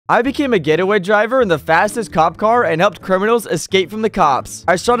I became a getaway driver in the fastest cop car and helped criminals escape from the cops.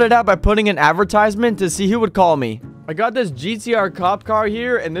 I started out by putting an advertisement to see who would call me. I got this GTR cop car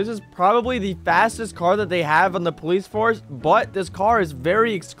here, and this is probably the fastest car that they have on the police force, but this car is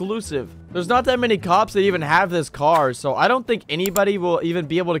very exclusive. There's not that many cops that even have this car, so I don't think anybody will even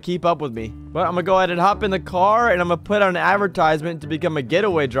be able to keep up with me. But I'm gonna go ahead and hop in the car, and I'm gonna put out an advertisement to become a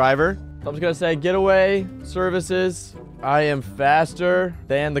getaway driver. So I'm just gonna say, getaway services. I am faster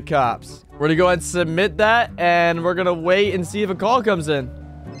than the cops. We're gonna go ahead and submit that, and we're gonna wait and see if a call comes in.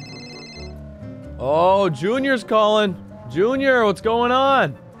 Oh, Junior's calling. Junior, what's going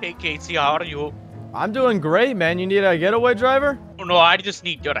on? Hey, Casey, how are you? I'm doing great, man. You need a getaway driver? No, I just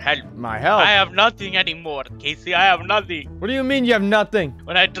need your help. My help? I have nothing anymore, Casey. I have nothing. What do you mean you have nothing?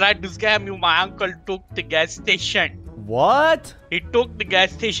 When I tried to scam you, my uncle took the gas station. What? He took the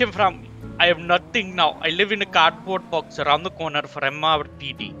gas station from me. I have nothing now. I live in a cardboard box around the corner for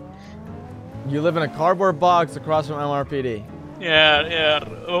MRPD. You live in a cardboard box across from MRPD? Yeah,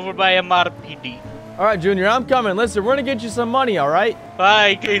 over by MRPD. All right, Junior, I'm coming. Listen, we're gonna get you some money, all right?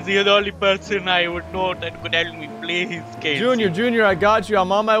 Hi, Casey. You're the only person I would know that could help me. Please, Casey. Junior, I got you.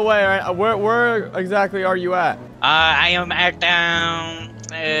 I'm on my way. All right? Where exactly are you at? I am at,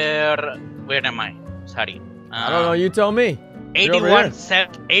 where am I? Sorry. I don't know. You tell me.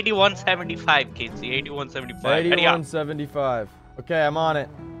 8175, Casey. 8175. 8175. Okay, I'm on it.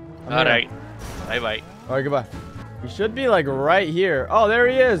 All right. Bye-bye. All right, goodbye. He should be, like, right here. Oh, there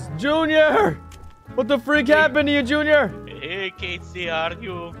he is. Junior! What the freak happened to you, Junior? Hey, Casey, how are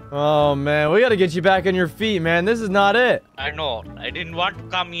you? Oh, man. We got to get you back on your feet, man. This is not it. I know. I didn't want to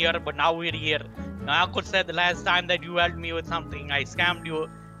come here, but now we're here. My uncle said the last time that you helped me with something, I scammed you.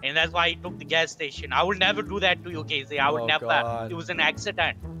 And that's why he took the gas station. I will never do that to you, Casey. I would never. God. It was an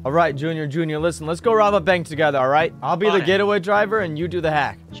accident. All right, Junior, listen. Let's go rob a bank together, all right? I'll be the getaway driver, and you do the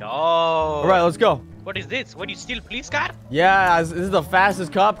hack. Sure. All right, let's go. What is this? What, you steal a police car? Yeah, this is the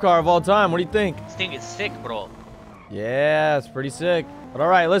fastest cop car of all time. What do you think? This thing is sick, bro. Yeah, it's pretty sick. But all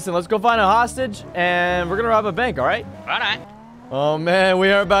right, listen. Let's go find a hostage, and we're going to rob a bank, all right? All right. Oh, man,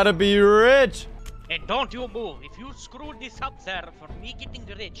 we are about to be rich. And don't you move. If you screw this up, sir, for me getting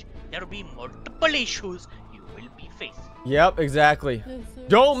rich, there will be multiple issues you will be facing. Yep, exactly.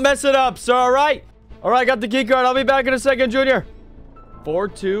 Don't mess it up, sir, all right? All right, got the key card. I'll be back in a second, Junior.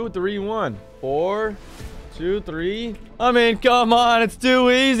 4231. 423. I mean, come on. It's too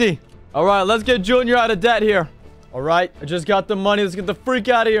easy. All right, let's get Junior out of debt here. All right, I just got the money. Let's get the freak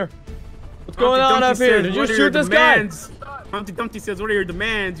out of here. What's going on up here? Did you shoot this guy? Humpty Dumpty says, what are your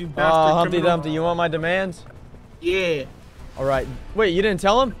demands, you bastard Humpty criminal? Dumpty, you want my demands? Yeah. All right. Wait, you didn't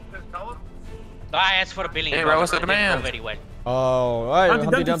tell him? I asked for a billing. Hey, bro, what's the demand? Very well. Oh, all right.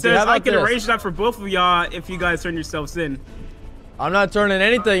 Humpty Dumpty says, I can arrange that for both of y'all if you guys turn yourselves in. I'm not turning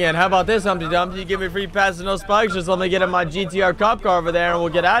anything in. How about this, Humpty Dumpty? You give me free pass and no spikes, just let me get in my GTR cop car over there and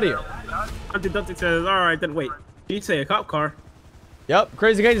we'll get out of here. Humpty Dumpty says, all right, then wait. Did you say a cop car? Yep,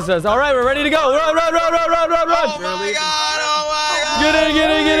 CrazyCasey says, all right, we're ready to go. Run. Oh my god, oh my god. Get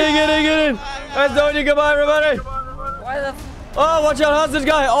in. That's the you. Come on, everybody. Oh, watch out, hostage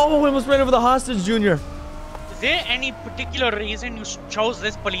guy. Oh, we almost ran over the hostage, Junior. Is there any particular reason you chose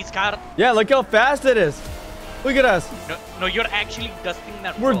this police car? Yeah, look how fast it is. Look at us. No, you're actually dusting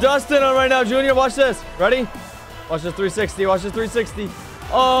that. We're dusting it right now, Junior. Watch this. Ready? Watch this 360. Watch this 360.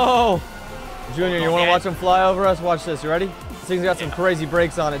 Oh. Junior, you want to watch him fly over us? Watch this. You ready? This thing's got some crazy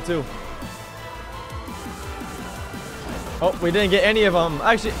brakes on it, too. Oh, we didn't get any of them.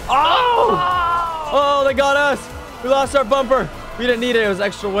 Actually, oh, they got us. We lost our bumper. We didn't need it. It was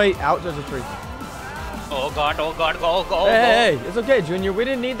extra weight. Ouch, there's a tree. Oh, God, go. Hey, it's okay, Junior. We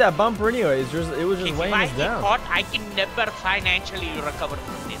didn't need that bumper anyways. It was just weighing us down. If I get caught, I can never financially recover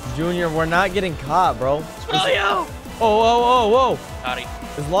from this. Junior, we're not getting caught, bro. Screw you. Whoa. Sorry.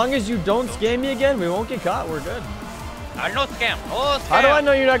 As long as you don't scam me again, we won't get caught. We're good. No scam. Oh, scam. How do I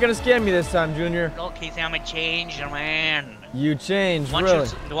know you're not going to scam me this time, Junior? Okay, I'm a changed man. You changed, really?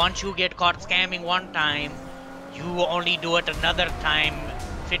 Once you get caught scamming one time, you only do it another time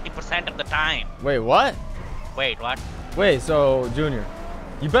 50% of the time. Wait, what? Wait, what? Wait, so, Junior,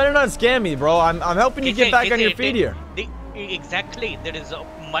 you better not scam me, bro. I'm helping you get back on your feet here. Exactly. There is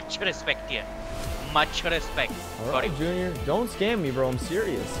much respect here. Much respect. All right, Junior. Don't scam me, bro. I'm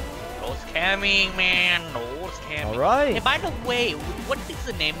serious. No scamming, man. No scamming. All right. Hey, by the way, what is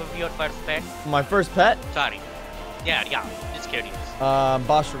the name of your first pet? My first pet? Sorry. Yeah. Just curious.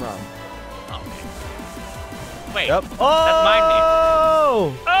 Bashram. Okay. Wait. Yep. That's my name.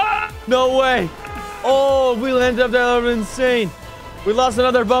 Oh! No way. Oh, we landed up there. That was insane. We lost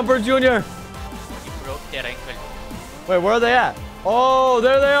another bumper, Junior. You broke their ankle. Wait, where are they at? Oh,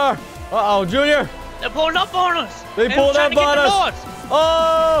 there they are. Uh-oh, Junior. They pulled up on us. They pulled up on us.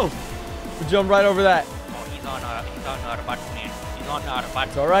 Oh! We jumped right over that. Oh, he's on our butt, man. He's on our butt.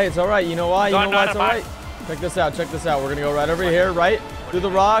 It's all right. It's all right. You know why? You know why it's all right? Check this out. Check this out. We're going to go right over here, right? Through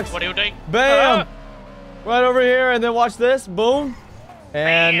the rocks. What are you doing? Bam! Right over here, and then watch this. Boom.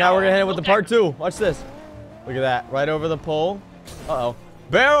 And now we're going to hit it with the part 2. Watch this. Look at that. Right over the pole. Uh-oh.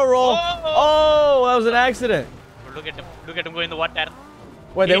 Barrel roll. Oh, that was an accident. Look at him. Look at him go in the water.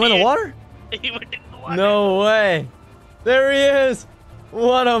 Wait, they went in the water? He went in the water. No way. There he is.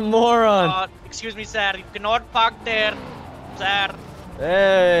 What a moron. Excuse me, sir. You cannot park there, sir.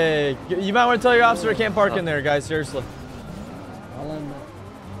 Hey, you might want to tell your officer I can't park in there, guys. Seriously. I'll let him know.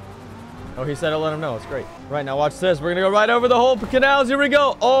 Oh, he said I'll let him know. It's great. Right, now watch this. We're going to go right over the whole canals. Here we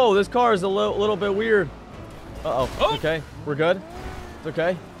go. Oh, this car is a little bit weird. Uh-oh. Oh. Okay. We're good. It's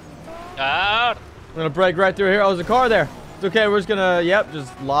okay. Ah. I'm going to break right through here. Oh, there's a car there. It's okay. We're just going to, yep,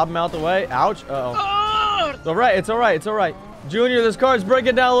 just lob him out the way. Ouch. Uh-oh. Ah. It's all right. It's all right. It's all right. Junior, this car's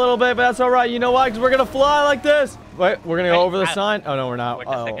breaking down a little bit, but that's all right. You know why? Because we're going to fly like this. Wait, we're going to go over the sign. Oh, no, we're not. Wait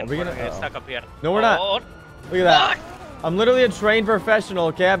a second. Are we gonna get stuck up here. No, we're not. Look at that. I'm literally a trained professional,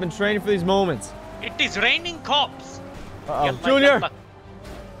 okay? I've been training for these moments. It is raining cops. Uh-oh. Junior.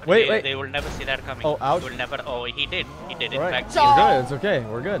 Wait. They will never see that coming. Oh, ouch. They will never. Oh, he did. He did. All In right. fact. We're good. It's okay.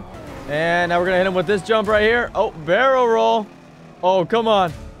 We're good. And now we're going to hit him with this jump right here. Oh, barrel roll. Oh, come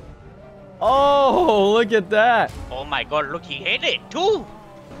on. Oh, look at that. Oh, my God. Look, he hit it, too. All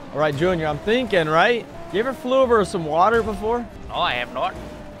right, Junior, I'm thinking, right? You ever flew over some water before? No, I have not.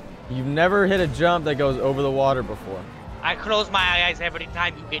 You've never hit a jump that goes over the water before. I close my eyes every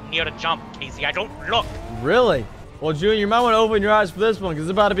time you get near a jump, Casey. I don't look. Really? Well, Junior, you might want to open your eyes for this one because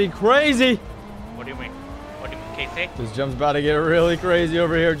it's about to be crazy. What do you mean? What do you mean, Casey? This jump's about to get really crazy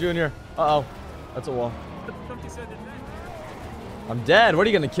over here, Junior. Uh-oh. That's a wall. I'm dead. What, are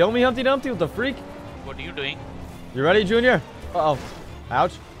you going to kill me, Humpty Dumpty? What the freak? What are you doing? You ready, Junior? Uh-oh.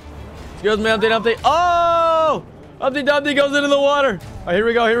 Ouch. Excuse me, Humpty Dumpty. Oh! Humpty Dumpty goes into the water. All right, here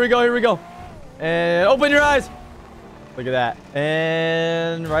we go, here we go, here we go. And open your eyes. Look at that.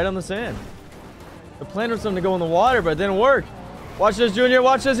 And right on the sand. The plan was something to go in the water, but it didn't work. Watch this, Junior.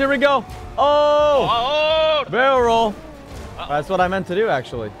 Watch this. Here we go. Oh! Barrel roll. That's what I meant to do,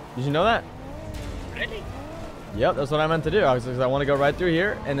 actually. Did you know that? Really? Yep, that's what I meant to do. I want to go right through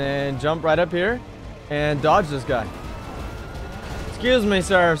here and then jump right up here and dodge this guy. Excuse me,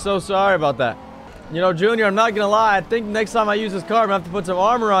 sir. I'm so sorry about that. You know, Junior, I'm not going to lie. I think next time I use this car, I'm going to have to put some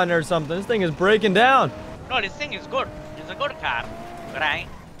armor on there or something. This thing is breaking down. No, this thing is good. It's a good car, right?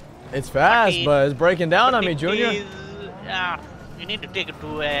 It's fast, but it's breaking down on me, Junior. You need to take it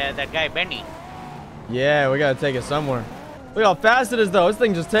to that guy, Benny. Yeah, we got to take it somewhere. Look how fast it is, though. This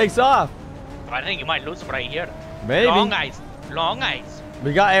thing just takes off. I think you might lose right here. Maybe. Long eyes. Long eyes.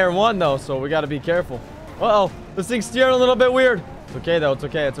 We got Air 1, though, so we got to be careful. Uh-oh. This thing's steering a little bit weird. It's okay, though. It's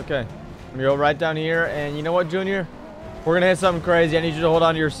okay. It's okay. I'm going to go right down here. And you know what, Junior? We're going to hit something crazy. I need you to hold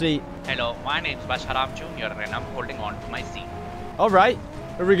on to your seat. Hello, my name's Basharam Jr. and I'm holding on to my seat. All right.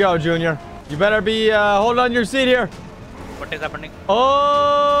 Here we go, Junior. You better be holding on to your seat here. What is happening?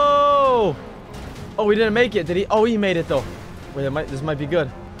 Oh! Oh, we didn't make it, did he? Oh, he made it, though. Wait, this might be good.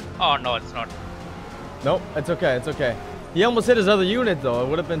 Oh, no, it's not. Nope, it's okay, it's okay. He almost hit his other unit, though. It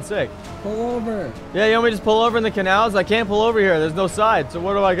would have been sick. Pull over. Yeah, you want me to just pull over in the canals? I can't pull over here. There's no side, so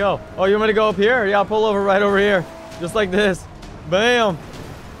where do I go? Oh, you want me to go up here? Yeah, I'll pull over right over here. Just like this. Bam!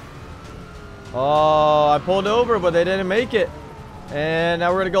 Oh, I pulled over, but they didn't make it. And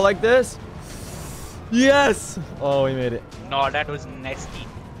now we're going to go like this. Yes! Oh, we made it. No, that was nasty.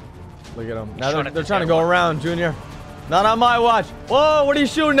 Look at them. Now they're trying to go around, Junior. Not on my watch. Whoa, what are you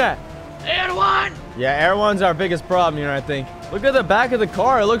shooting at? Air 1! Yeah, Air 1's our biggest problem here, I think. Look at the back of the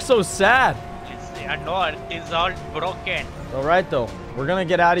car. It looks so sad. I know, it is all broken. All right, though. We're going to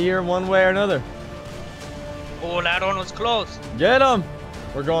get out of here one way or another. Oh, that one was close. Get him.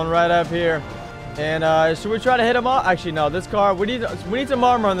 We're going right up here. And should we try to hit him off? Actually, no. This car, we need some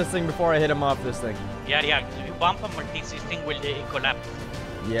armor on this thing before I hit him off this thing. Yeah. If you bump him, this thing will collapse.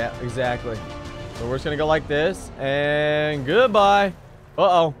 Yeah, exactly. So we're just going to go like this. And goodbye.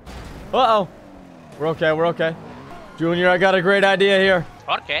 Uh-oh. Uh-oh. We're okay. We're okay. Junior, I got a great idea here.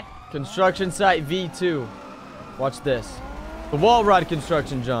 Okay. Construction site V2. Watch this. The wall ride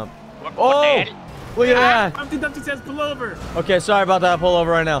construction jump. What Oh! the hell? Look at that. Humpty Dumpty says pull over. Okay, sorry about that. Pull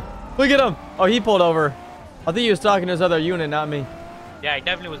over right now. Look at him. Oh, he pulled over. I think he was talking to his other unit, not me. Yeah, I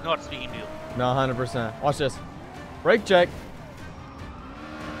definitely was not speaking to you. No, 100%. Watch this. Brake check.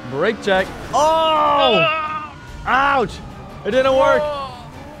 Brake check. Oh! Ouch! It didn't work.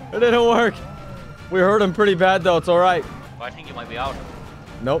 It didn't work. We hurt him pretty bad, though. It's all right. I think you might be out.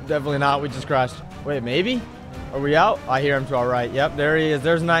 Nope, definitely not. We just crashed. Wait, maybe? Are we out? I hear him to our right. Yep, there he is.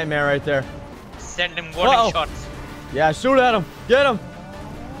 There's Nightmare right there. Send him warning shots. Yeah, shoot at him. Get him.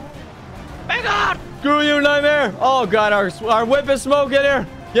 Bang on! Screw you, Nightmare. Oh, God, our whip is smoking here.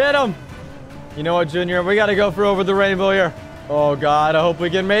 Get him. You know what, Junior? We got to go for over the rainbow here. Oh, God, I hope we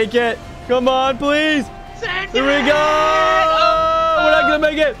can make it. Come on, please. Here we go. Oh, we're not going to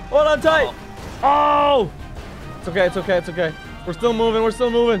make it. Hold on tight. Oh. It's okay, it's okay, it's okay. We're still moving, we're still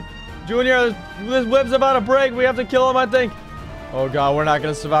moving. Junior, this whip's about to break. We have to kill him, I think. Oh, God, we're not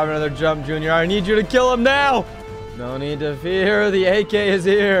going to survive another jump, Junior. I need you to kill him now. No need to fear. The AK is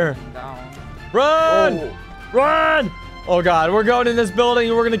here. Run! Oh. Run! Oh, God, we're going in this building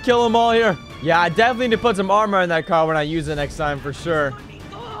and we're going to kill them all here. Yeah, I definitely need to put some armor in that car when I use it next time for sure.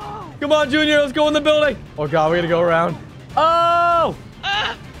 Come on, Junior, let's go in the building. Oh, God, we got to go around. Oh!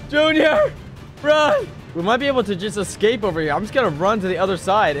 Junior, run! We might be able to just escape over here. I'm just going to run to the other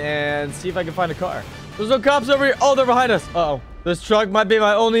side and see if I can find a car. There's no cops over here. Oh, they're behind us. Uh-oh. This truck might be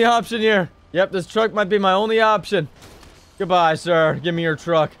my only option here. Yep, this truck might be my only option. Goodbye, sir. Give me your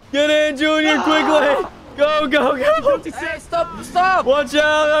truck. Get in, Junior, quickly. Go, go, go. Hey, stop, stop. Watch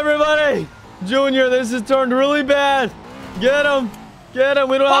out, everybody. Junior, this has turned really bad. Get him. Get him.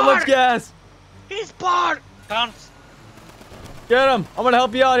 We don't have much gas. He's parked. Comes. Get him. I'm going to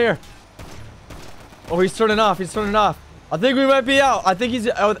help you out here. Oh, he's turning off. He's turning off. I think we might be out. I think he's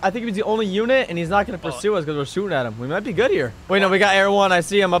the only unit, and he's not going to pursue us because we're shooting at him. We might be good here. Wait, no, we got Air 1. I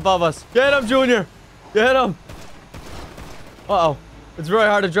see him above us. Get him, Junior. Get him. Uh-oh. It's very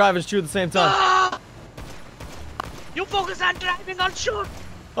hard to drive and shoot at the same time. You focus on driving, I'll shoot.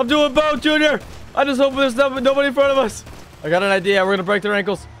 I'm doing both, Junior. I just hope there's nobody in front of us. I got an idea. We're going to break their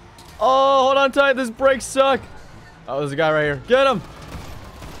ankles. Oh, hold on tight. This brakes suck. Oh, there's a guy right here. Get him.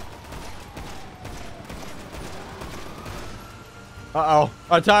 Uh-oh.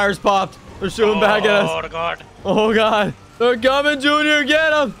 Our tires popped. They're shooting back at us. Oh, God. Oh, God. They're coming, Junior. Get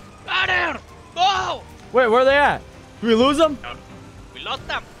them. Got him. Go. Wait, where are they at? Did we lose them? No, we lost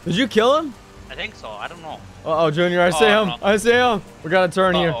them. Did you kill him? I think so. I don't know. Uh-oh, Junior. I see him. No. I see him. We got to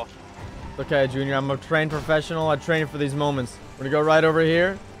turn here. Oh. Okay, Junior. I'm a trained professional. I train for these moments. We're going to go right over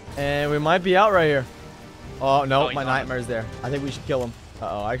here. And we might be out right here. Oh, no. My Nightmare's there. I think we should kill him.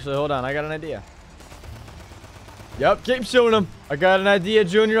 Uh-oh. Actually, hold on. I got an idea. Yep, keep shooting him. I got an idea,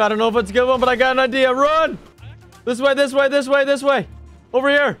 Junior. I don't know if it's a good one, but I got an idea. Run! This way, this way, this way, this way. Over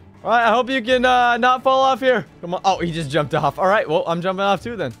here. All right, I hope you can not fall off here. Come on. Oh, he just jumped off. All right, well, I'm jumping off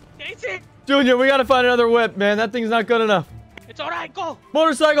too then. Casey! Junior, we got to find another whip, man. That thing's not good enough. It's all right, go.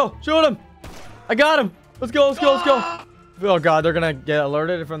 Motorcycle, shoot him. I got him. Let's go, let's go, let's go. Oh, God, they're going to get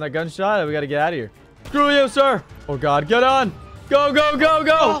alerted from that gunshot. We got to get out of here. Screw you, sir. Oh, God, get on. Go, go, go,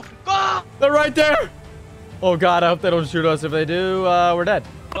 go. Go. They're right there. Oh, God, I hope they don't shoot us. If they do, we're dead.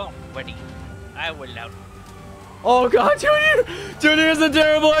 Oh, buddy. I will out. Oh, God, Junior. Junior is a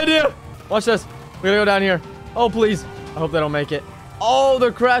terrible idea. Watch this. We gotta go down here. Oh, please. I hope they don't make it. Oh,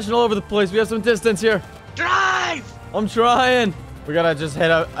 they're crashing all over the place. We have some distance here. Drive. I'm trying. We gotta just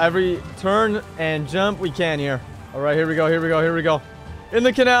hit out every turn and jump we can here. All right, here we go, here we go, here we go. In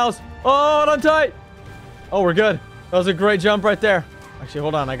the canals. Oh, hold on tight. Oh, we're good. That was a great jump right there. Actually,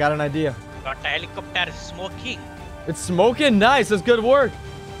 hold on. I got an idea. Got the helicopter smoking. It's smoking? Nice. That's good work.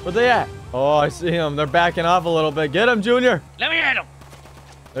 Where they at? Oh, I see them. They're backing off a little bit. Get them, Junior. Let me hit him.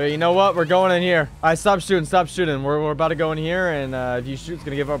 There, you know what? We're going in here. All right, stop shooting. Stop shooting. We're about to go in here, and if you shoot, it's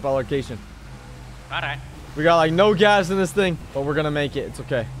going to give up our location. All right. We got, like, no gas in this thing, but we're going to make it. It's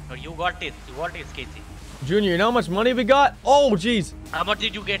okay. No, you got this. You got this, Casey. Junior, you know how much money we got? Oh, jeez. How much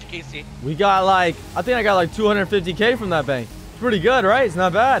did you get, Casey? We got, like, I think I got, like, 250K from that bank. It's pretty good, right? It's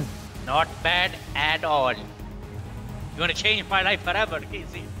not bad. Not bad at all. You're going to change my life forever,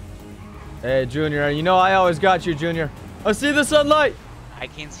 Casey. Hey, Junior, you know I always got you, Junior. I see the sunlight. I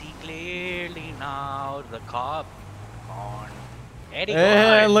can see clearly now the cop gone.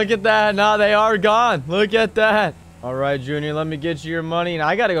 And look at that. Now they are gone. Look at that. All right, Junior, let me get you your money. And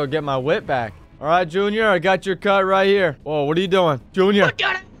I got to go get my whip back. All right, Junior, I got your cut right here. Whoa, what are you doing? Junior,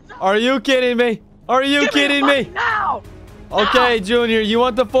 are you kidding me? Are you kidding me? Now! Okay, Junior, you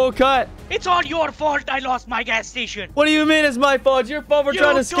want the full cut? It's all your fault I lost my gas station. What do you mean it's my fault? It's your fault for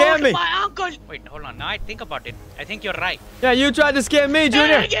trying to scam me. My uncle. Wait, hold on. Now I think about it. I think you're right. Yeah, you tried to scam me,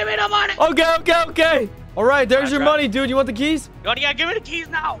 Junior. Hey, give me the money. Okay. All right, there's your money, dude. You want the keys? Yeah, give me the keys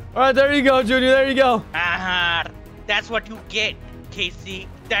now. All right, there you go, Junior. There you go. That's what you get, Casey.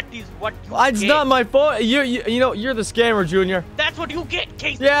 That is what you It's not my fault. You know, you're the scammer, Junior. That's what you get,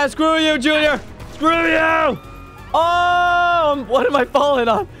 Casey. Yeah, screw you, Junior. Screw you. Oh, what am I falling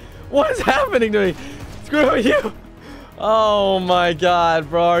on? What is happening to me? Screw you. Oh my god,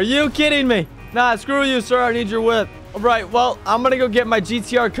 bro. Are you kidding me? Nah, screw you, sir. I need your whip. All right, well, I'm gonna go get my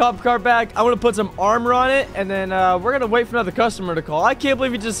GTR cop car back. I'm gonna put some armor on it, and then we're gonna wait for another customer to call. I can't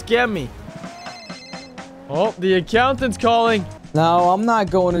believe you just scammed me. Oh, the accountant's calling. No, I'm not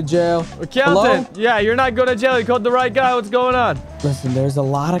going to jail. Accountant, Hello? yeah, you're not going to jail. You called the right guy. What's going on? Listen, there's a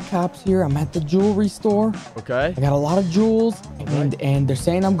lot of cops here. I'm at the jewelry store. Okay. I got a lot of jewels, and they're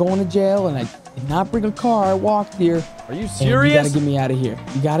saying I'm going to jail, and I did not bring a car. I walked here. Are you And serious? you gotta get me out of here.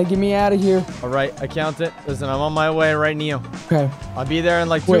 You gotta get me out of here. All right, accountant. Listen, I'm on my way right now. Okay. I'll be there in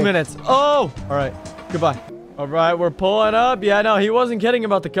like 2 minutes. Oh! All right. Goodbye. All right, we're pulling up. Yeah, no, he wasn't kidding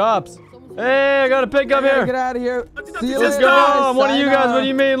about the cops. Hey, I got a pickup here. Get out of here. See you Let's later, go. guys. I'm one of you guys. What do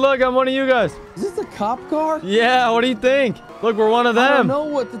you mean? Look, I'm one of you guys. Is this a cop car? Yeah, what do you think? Look, we're one of I don't them. know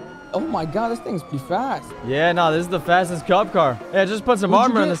what the... Oh my god, this thing's pretty fast. Yeah, no, this is the fastest cop car. Yeah, just put some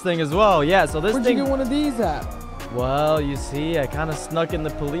armor on this thing as well. Yeah, so this Where'd thing... you get one of these at? Well, you see, I kind of snuck in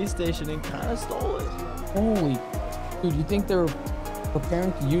the police station and kind of stole it. Holy... Dude, you think they're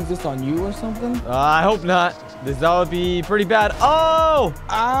preparing to use this on you or something? I hope not. That would be pretty bad. Oh!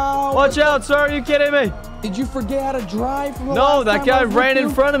 Ow! Watch out, sir. Are you kidding me? Did you forget how to drive from the No, last that time guy I was ran with in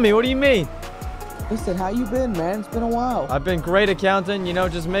you? front of me. What do you mean? Listen, how you been, man? It's been a while. I've been great, accountant. You know,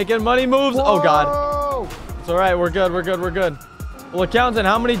 just making money moves. Whoa! Oh, God. It's all right. We're good. We're good. We're good. Well, accountant,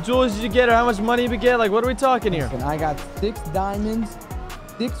 how many jewels did you get or how much money did you get? Like, what are we talking here? Listen, I got 6 diamonds,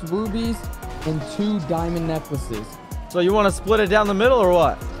 6 rubies, and 2 diamond necklaces. So you want to split it down the middle or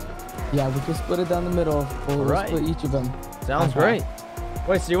what? Yeah, we can split it down the middle. We'll Right. split each of them. Sounds great.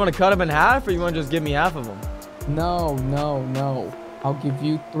 Wait, so you want to cut them in half or you want to just give me half of them? No, no, no. I'll give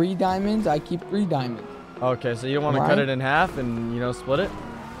you 3 diamonds. I keep 3 diamonds. Okay, so you don't want to cut it in half and, you know, split it?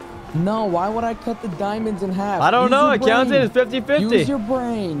 No, why would I cut the diamonds in half? I don't Use know. your Accountant brain. is 50-50. Use your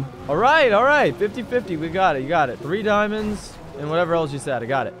brain. All right, all right. 50-50. We got it. You got it. 3 diamonds and whatever else you said. I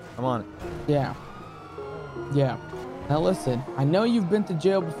got it. I'm on it. Yeah. Yeah. Now listen, I know you've been to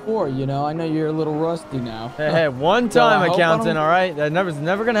jail before, you know. I know you're a little rusty now. Hey, one So I time, hope I accountant, don't- all right? That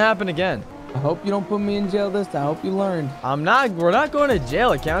never going to happen again. I hope you don't put me in jail this time. I hope you learned. We're not going to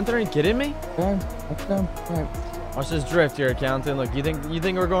jail, accountant. Are you kidding me? Okay. Okay. Okay. Watch this drift here, accountant. Look, you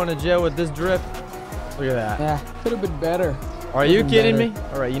think we're going to jail with this drift? Look at that. Yeah, could have been better. Are you kidding me?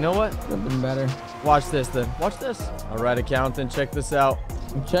 All right, you know what? Could have been better. Watch this then. Watch this. All right, accountant, check this out.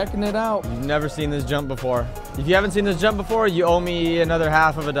 I'm checking it out. You've never seen this jump before. If you haven't seen this jump before, you owe me another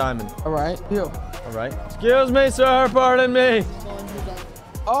half of a diamond. All right. Deal. All right. Excuse me, sir. Pardon me.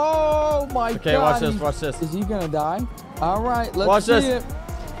 Oh my god. Okay, watch this. Watch this. Is he gonna die? All right. Let's Watch see this. it.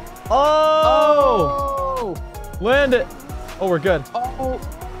 Oh! Oh. Land it. Oh, we're good. Oh.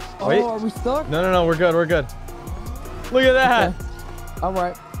 Wait. Oh, are we stuck? No. We're good. We're good. Look at that. Okay. All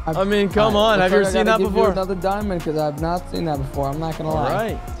right. I mean, come on. looks Have you ever like I seen gotta that give you before? another diamond because I've not seen that before. I'm not gonna All lie.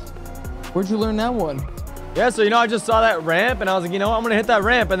 right. Where'd you learn that one? Yeah, so, you know, I just saw that ramp, and I was like, you know what? I'm going to hit that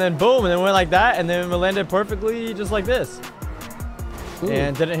ramp, and then boom, and then went like that, and then we landed perfectly just like this. Ooh.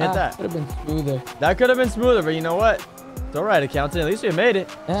 And didn't hit that. Could have been smoother. That could have been smoother, but you know what? It's all right, accountant. At least we made it.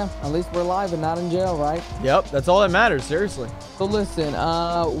 Yeah, at least we're alive and not in jail, right? Yep, that's all that matters, seriously. So listen,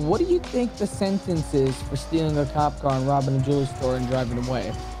 what do you think the sentence is for stealing a cop car and robbing a jewelry store and driving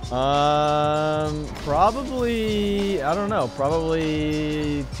away? Probably, I don't know,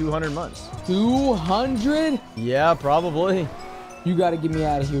 probably 200 months. 200? Yeah, probably. You got to get me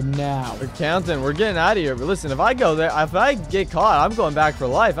out of here now. Accountant, we're getting out of here. But listen, if I go there, if I get caught, I'm going back for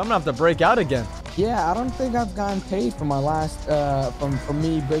life. I'm going to have to break out again. Yeah, I don't think I've gotten paid for my last, from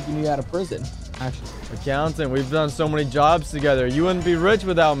me breaking you out of prison, actually. Accountant, we've done so many jobs together. You wouldn't be rich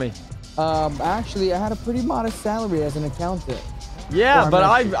without me. Actually, I had a pretty modest salary as an accountant. Yeah, but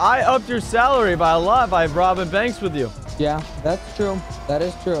I upped your salary by a lot by robbing banks with you. Yeah, that's true. That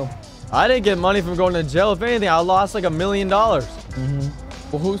is true. I didn't get money from going to jail. If anything, I lost like $1 million. Well,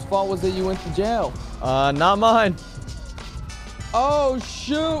 whose fault was it you went to jail? Not mine. Oh,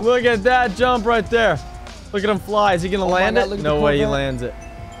 shoot. Look at that jump right there. Look at him fly. Is he going to land God, look it? at No the way he Corvette. lands it.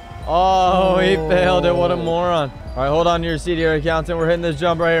 Oh, he failed it. What a moron. All right, hold on to your seat here, accountant. We're hitting this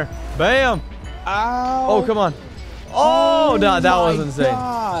jump right here. Bam. Ow. Oh, come on. Oh, no, that was my insane.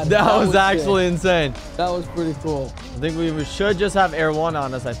 God. That was sick. actually insane. That was pretty cool. I think we should just have Air 1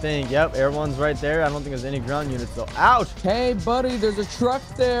 on us, I think. Yep, Air 1's right there. I don't think there's any ground units, though. Ouch. Hey, buddy, there's a truck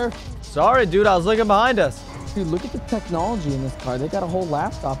there. Sorry, dude. I was looking behind us. Dude, look at the technology in this car. They got a whole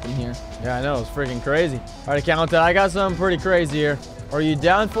laptop in here. Yeah, I know. It's freaking crazy. All right, accountant. I got something pretty crazy here. Are you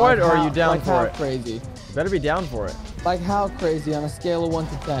down for it or are you down like for how it? crazy? You better be down for it. Like how crazy on a scale of 1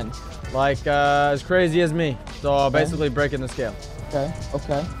 to 10? Like, as crazy as me. So, basically breaking the scale. Okay.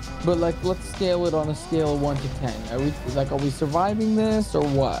 Okay. But like, let's scale it on a scale of 1 to 10. Are we surviving this or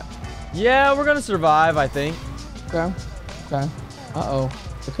what? Yeah, we're gonna survive, I think. Okay. Okay. Uh-oh.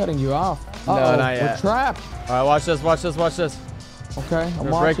 They're cutting you off. No, not yet. We're trapped. All right, watch this, watch this, watch this. Okay, I'm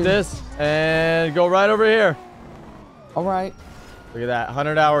Break watching. this and go right over here. All right. Look at that,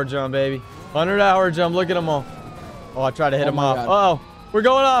 100-hour jump, baby. 100-hour jump, look at them all. Oh, I tried to hit him off. Uh-oh, we're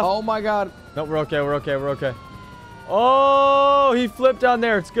going off. Oh my God. No, we're okay, we're okay, we're okay. Oh, he flipped down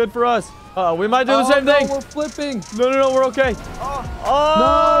there. It's good for us. Uh-oh, we might do the same thing. We're flipping. No, we're okay. Oh!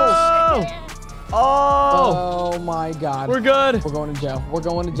 No. Oh! Oh my God. We're good. We're going to jail. We're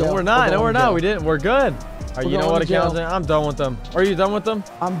going to jail. No, we're not. No, we're not. We didn't. We're good. All right, you know what, accountant? I'm done with them. Are you done with them?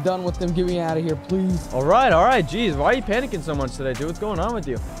 I'm done with them. Get me out of here, please. All right, all right. Jeez, why are you panicking so much today, dude? What's going on with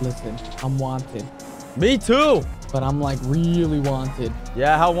you? Listen, I'm wanted. Me too. But I'm like really wanted.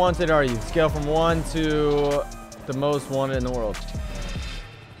 Yeah, how wanted are you? Scale from 1 to the most wanted in the world.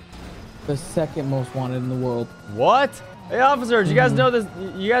 The second most wanted in the world. What? Hey, officer, did you guys know this?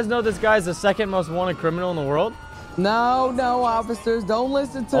 You guys know this guy's the second most wanted criminal in the world? No, officers, don't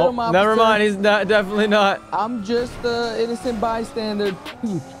listen to him, officer. Never mind. He's not. Definitely not. I'm just the innocent bystander. Dude,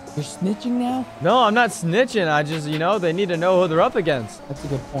 you're snitching now? No, I'm not snitching. I just, you know, they need to know who they're up against. That's a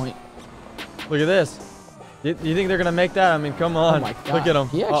good point. Look at this. You think they're gonna make that? I mean, come on. Oh my God. Look at them.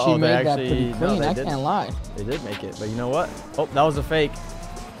 He actually made that pretty clean. No, I can't lie. They did make it, but you know what? Oh, that was a fake.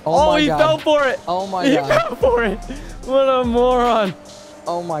 Oh my he God. fell for it. Oh my He God. fell for it. What a moron.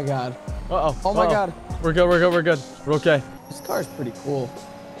 Oh my God. Uh-oh. Oh my God. We're good, we're good, we're good. We're okay. This car is pretty cool.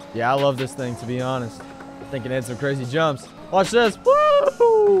 Yeah, I love this thing, to be honest. I think it had some crazy jumps. Watch this. Woo!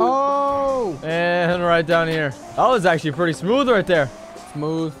 Oh! And right down here. That was actually pretty smooth right there.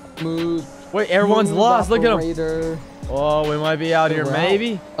 Smooth. Wait, Air One's lost. Look at him. Oh, we might be out here,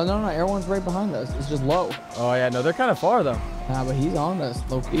 maybe. Oh, no, Air One's right behind us. It's just low. Oh, yeah, no, they're kind of far, though. Nah, but he's on us,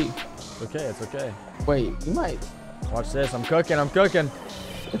 low key. It's okay, it's okay. Wait, you might. Watch this. I'm cooking, I'm cooking.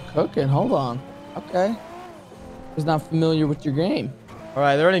 You're cooking. Hold on. Okay. He's not familiar with your game. All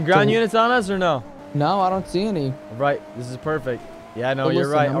right, are there any ground units on us or no? No, I don't see any. All right, this is perfect. Yeah, no, Well, you're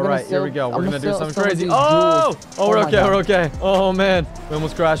listen, right. I'm All gonna right, here we go. We're gonna do something crazy. Oh! We're my okay, God. we're okay. Oh man, we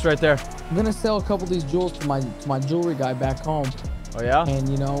almost crashed right there. I'm gonna sell a couple of these jewels to my jewelry guy back home. Oh yeah? And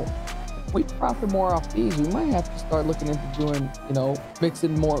you know, we profit more off these. We might have to start looking into doing, you know,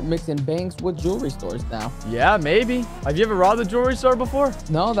 mixing banks with jewelry stores now. Yeah, maybe. Have you ever robbed a jewelry store before?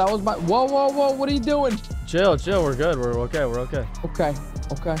 No, that was my. Whoa! What are you doing? Chill. We're good. We're okay. We're okay. Okay.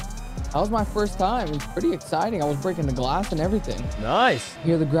 That was my first time. It was pretty exciting. I was breaking the glass and everything. Nice.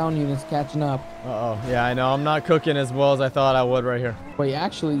 Here the ground units catching up. Uh-oh. Yeah, I know. I'm not cooking as well as I thought I would right here. Wait,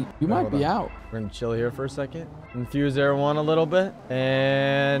 actually, you might be out. We're gonna chill here for a second. Infuse Air One a little bit.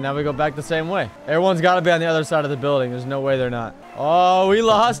 And now we go back the same way. Air One's gotta be on the other side of the building. There's no way they're not. Oh, we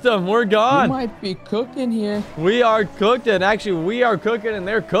lost them. We're gone. You might be cooking here. We are cooked, and actually we are cooking and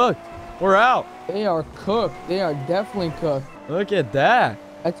they're cooked. We're out. They are cooked. They are definitely cooked. Look at that.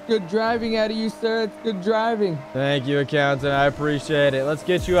 That's good driving out of you, sir. It's good driving. Thank you, accountant. I appreciate it. Let's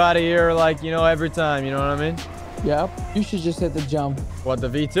get you out of here like, you know, every time. You know what I mean? Yep. You should just hit the jump. What, the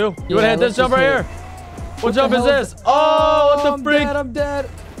V2? You want to hit this jump right here? What jump is this? Oh, Oh, what the freak? I'm dead.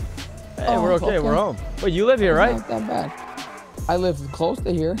 Hey, we're okay. We're home. Wait, you live here, right? Not that bad. I live close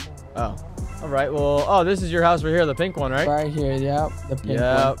to here. Oh. All right. Well, oh, this is your house right here, the pink one, right? Right here, yep. The pink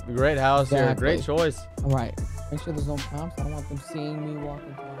yeah, one. Great house here. Great choice. All right. Make sure there's no cops. I don't want them seeing me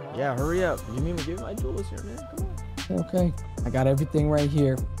walking through the house. Yeah, hurry up. You mean to give me my jewels here, man? Come on. Okay. I got everything right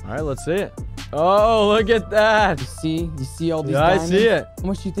here. All right, let's see it. Oh, look at that. You see all these Yeah, diamonds? I see it. How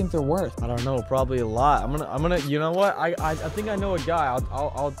much do you think they're worth? I don't know, probably a lot. I'm gonna, you know what? I think I know a guy.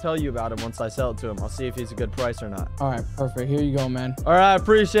 I'll tell you about him once I sell it to him. I'll see if he's a good price or not. All right, perfect. Here you go, man. All right,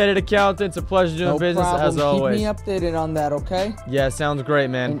 appreciate it, accountant. It's a pleasure doing business as always. Keep me updated on that, okay? Yeah, sounds great,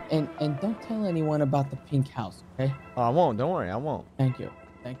 man. And don't tell anyone about the pink house, okay? Oh, I won't. Don't worry, I won't. Thank you.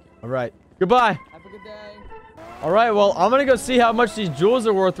 All right. Goodbye. Have a good day. All right, well, I'm gonna go see how much these jewels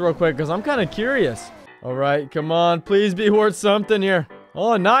are worth real quick because I'm kind of curious. All right, come on, please be worth something here.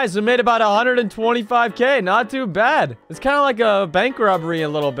 Oh, nice. We made about 125K. Not too bad. It's kind of like a bank robbery a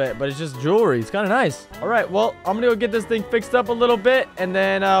little bit, but it's just jewelry. It's kind of nice. All right, well, I'm gonna go get this thing fixed up a little bit, and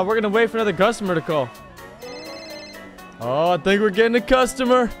then we're gonna wait for another customer to call. Oh, I think we're getting a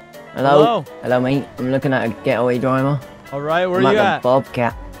customer. Hello. Hello, mate. I'm looking at a getaway driver. All right, where I'm are you at? at? The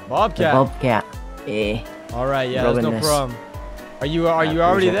Bobcat. Bobcat. The Bobcat. Yeah. All right, yeah, there's no problem. Are you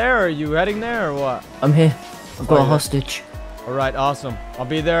already there, or are you heading there, or what? I'm here. I've got a hostage. All right, awesome. I'll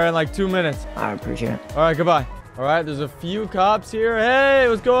be there in like 2 minutes. I appreciate it. All right, goodbye. All All right, there's a few cops here. Hey,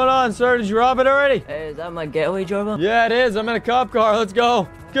 what's going on, sir? Did you rob it already? Hey, is that my getaway driver? Yeah, it is. I'm in a cop car. Let's go.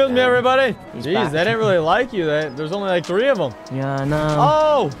 Excuse me, everybody. Jeez, they didn't really like you. There's only like 3 of them. Yeah, I know.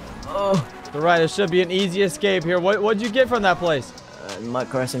 Oh! Oh. All right, there should be an easy escape here. What'd you get from that place?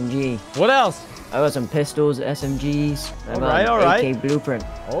 Micro SMG. What else? I got some pistols, SMGs. I got all an right. AK blueprint.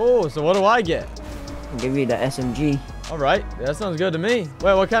 Oh, so what do I get? I'll give you the SMG. All right, that sounds good to me.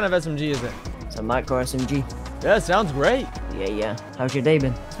 Wait, what kind of SMG is it? It's a micro SMG. Yeah, it sounds great. Yeah. How's your day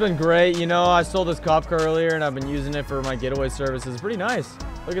been? It's been great. You know, I sold this cop car earlier, and I've been using it for my getaway services. Pretty nice.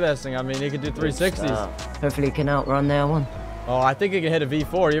 Look at this thing. I mean, it can do 360s. Hopefully you can outrun the L1. Oh, I think it can hit a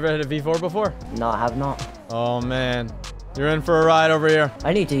V4. You ever hit a V4 before? No, I have not. Oh, man. You're in for a ride over here.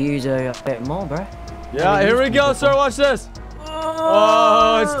 I need to use a bit more, bro. Yeah, here we go, sir. Watch this.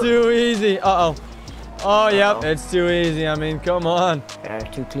 Oh, it's too easy. Uh-oh. Oh, yep, it's too easy. I mean, come on. Yeah,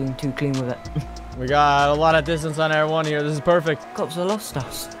 too clean with it. We got a lot of distance on Air 1 here. This is perfect. Cops have lost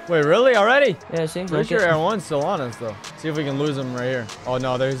us. Wait, really? Already? Yeah, it seems Pretty like sure it. Air 1's still on us, though. See if we can lose him right here. Oh,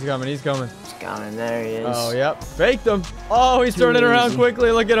 no, there he's coming. He's coming. He's coming. There he is. Oh, yep. Faked him. Oh, he's Too turning around easy.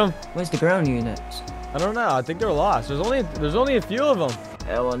 quickly. Look at him. Where's the ground units? I don't know. I think they're lost. There's only a few of them.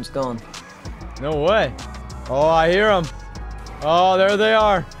 L1's gone. No way. Oh, I hear them. Oh, there they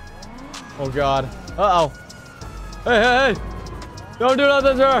are. Oh, God. Uh-oh. Hey. Don't do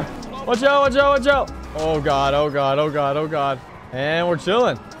nothing, sir. Watch out. Oh, God. And we're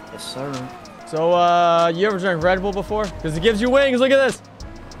chilling. Yes, sir. So, you ever drank Red Bull before? Because it gives you wings. Look at this.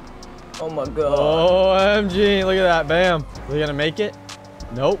 Oh, my God. OMG. Look at that. Bam. Are they going to make it?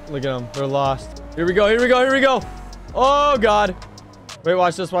 Nope. Look at them. They're lost. Here we go. Oh, God. Wait,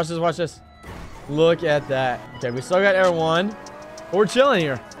 watch this. Look at that. Okay, we still got Air 1. But we're chilling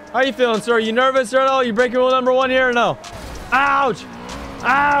here. How are you feeling, sir? Are you nervous at all? You breaking rule number 1 here or no? Ouch!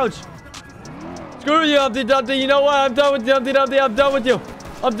 Screw you, Humpty Dumpty. You know what? I'm done with you, Humpty Dumpty. I'm done with you,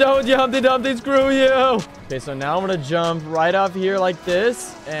 Humpty Dumpty. Screw you. Okay, so now I'm going to jump right off here like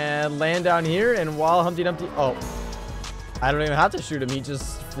this and land down here. And while Humpty Dumpty... Oh, I don't even have to shoot him. He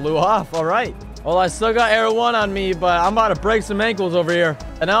just flew off. All right. Well, I still got Air 1 on me, but I'm about to break some ankles over here.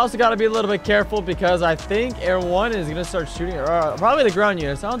 And I also got to be a little bit careful because I think Air 1 is going to start shooting. Probably the ground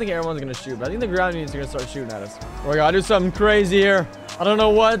units. I don't think Air 1 is going to shoot, but I think the ground units are going to start shooting at us. We got to do something crazy here. I don't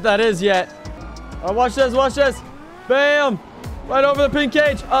know what that is yet. Watch this. Bam. Right over the pink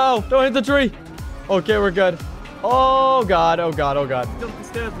cage. Oh, don't hit the tree. Okay, we're good. Oh, God. Oh,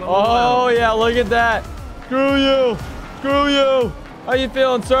 yeah, look at that. Screw you. How you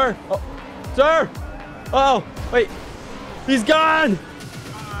feeling, sir? Oh. Sir! Oh, wait. He's gone!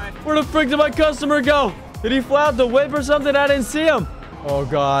 Where the frick did my customer go? Did he fly out the whip or something? I didn't see him. Oh,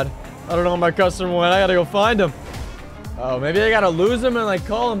 God. I don't know where my customer went. I gotta go find him. Oh, maybe I gotta lose him and, like,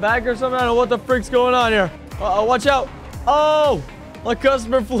 call him back or something. I don't know what the frick's going on here. Uh-oh, watch out. Oh! My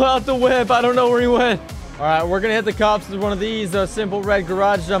customer flew out the whip. I don't know where he went. All right, we're gonna hit the cops with one of these. Simple red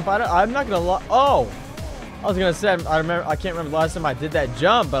garage jump. I'm not gonna lie. Oh! I was gonna say, I can't remember the last time I did that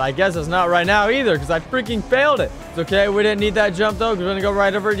jump, but I guess it's not right now either, because I freaking failed it. It's okay, we didn't need that jump though, because we're gonna go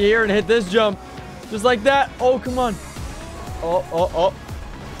right over here and hit this jump. Just like that. Oh, come on. Oh.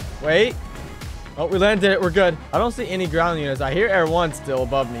 Wait. Oh, we landed it, we're good. I don't see any ground units. I hear Air 1 still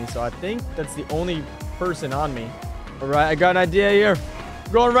above me, so I think that's the only person on me. All right, I got an idea here.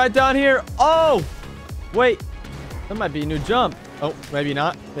 Going right down here. Oh! Wait, that might be a new jump. Oh, maybe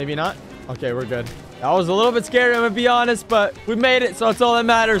not. Okay, we're good. That was a little bit scary, I'm gonna be honest, but we made it, so that's all that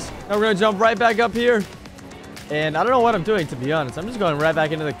matters. Now we're gonna jump right back up here. And I don't know what I'm doing, to be honest. I'm just going right back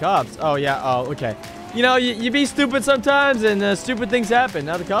into the cops. Oh, yeah. Oh, okay. You know, you be stupid sometimes, and stupid things happen.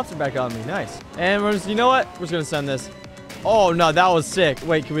 Now the cops are back on me. Nice. And we're just, you know what? We're just gonna send this. Oh, no, that was sick.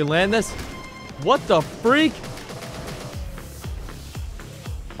 Wait, can we land this? What the freak?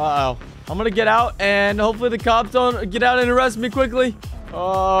 Uh-oh. I'm gonna get out, and hopefully the cops don't get out and arrest me quickly.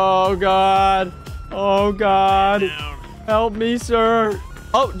 Oh, God. Oh, God. Help me, sir.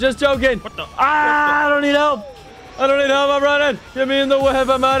 Oh, just joking. What the? I don't need help. I'm running. Get me in the web.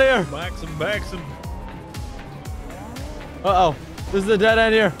 I'm out of here. Back some. Uh-oh. This is a dead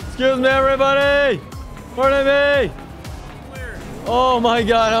end here. Excuse me, everybody. Pardon me. Oh, my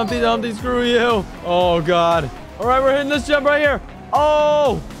God. Humpty, screw you. Oh, God. All right, we're hitting this jump right here.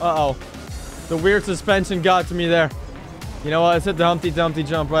 Oh. Uh-oh. The weird suspension got to me there. You know what? Let's hit the Humpty Dumpty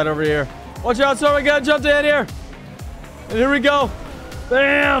jump right over here. Watch out, sir. We got to jump to hit here. And here we go.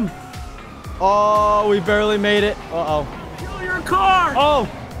 Bam. Oh, we barely made it. Uh-oh. Kill your car. Oh,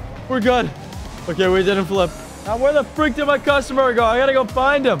 we're good. Okay, we didn't flip. Now, where the freak did my customer go? I got to go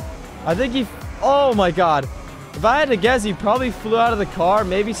find him. I think he... Oh, my God. If I had to guess, he probably flew out of the car,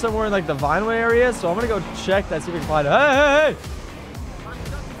 maybe somewhere in like the Vineway area. So I'm gonna go check that, see if we can find him. Hey!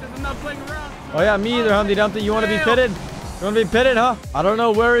 I'm not playing around. Oh yeah, me either, Humpty Dumpty. You want to be pitted? You want to be pitted, huh? I don't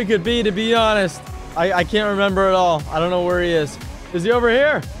know where he could be, to be honest. I can't remember at all. I don't know where he is. Is he over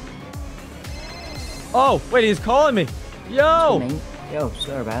here? Oh, wait, he's calling me. Yo! Yo,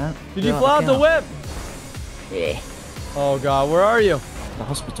 sorry about that. Did you fly out the whip? Yeah. Oh God, where are you? The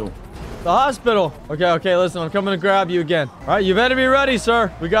hospital. The hospital. Okay, listen, I'm coming to grab you again. All right, you better be ready,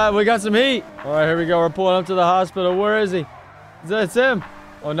 sir. We got some heat. All right, here we go. We're pulling up to the hospital. Where is he? That's him.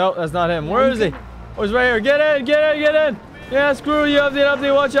 Oh no, that's not him. Where is he? Oh, he's right here. Get in. Yeah, screw you, Humpty Dumpty.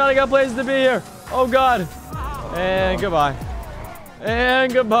 Watch out, I got places to be here. Oh God. And goodbye.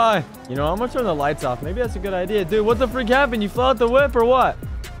 And goodbye. You know, I'm gonna turn the lights off. Maybe that's a good idea. Dude, what the freak happened? You fell out the whip or what?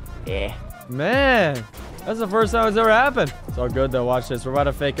 Yeah. Man, that's the first time it's ever happened. It's all good though. Watch this. We're about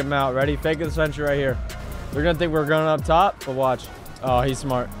to fake him out. Ready? Fake the sentry right here. They're gonna think we're going up top, but watch. Oh, he's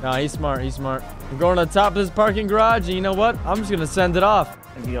smart. No, he's smart. We're going to the top of this parking garage, and you know what? I'm just gonna send it off.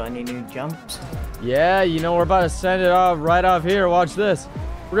 Have you got any new jumps? Yeah, you know, we're about to send it off right off here. Watch this.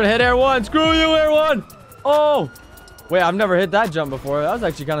 We're gonna hit Air 1. Screw you, Air 1. Oh. Wait, I've never hit that jump before. That was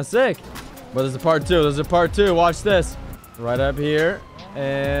actually kind of sick. But there's a part 2. There's a part 2. Watch this. Right up here.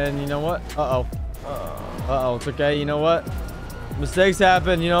 And you know what? Uh-oh. It's okay. You know what? Mistakes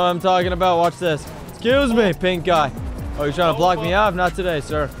happen. You know what I'm talking about. Watch this. Excuse me, pink guy. Oh, you're trying to block me off? Not today,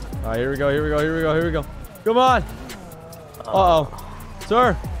 sir. All right, here we go. Come on. Uh-oh.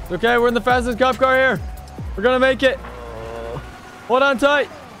 Sir, it's okay. We're in the fastest cop car here. We're going to make it. Hold on tight.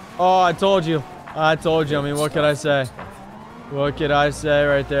 Oh, I told you. I mean, what could I say? What could I say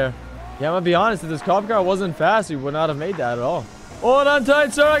right there? Yeah, I'm gonna be honest. If this cop car wasn't fast, we would not have made that at all. Hold on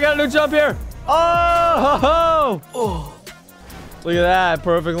tight, sir. I got a new jump here. Oh! Look at that.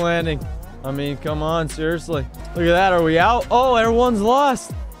 Perfect landing. I mean, come on. Seriously. Look at that. Are we out? Oh, everyone's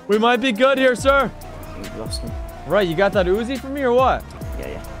lost. We might be good here, sir. You've lost them. Right. You got that Uzi for me or what?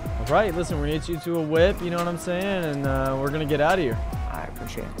 Yeah. All right. Listen, we're gonna get you to a whip. You know what I'm saying? And we're gonna get out of here. I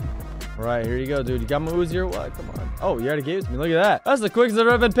appreciate it. All right, here you go, dude. You got my Uzi or what? Come on. Oh, you already gave it to me. Look at that. That's the quickest I've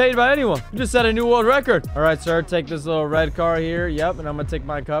ever been paid by anyone. You just set a new world record. All right, sir. Take this little red car here. Yep, and I'm going to take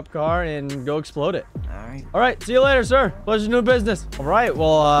my cop car and go explode it. All right, see you later, sir. Pleasure doing business. All right,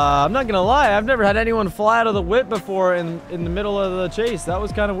 well, I'm not going to lie. I've never had anyone fly out of the whip before in the middle of the chase. That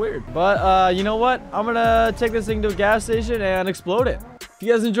was kind of weird. But you know what? I'm going to take this thing to a gas station and explode it. If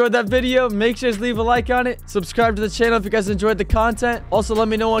you guys enjoyed that video, make sure to leave a like on it. Subscribe to the channel if you guys enjoyed the content. Also, let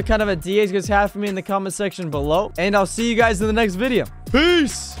me know what kind of a DAs you guys have for me in the comment section below. And I'll see you guys in the next video.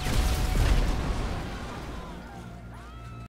 Peace!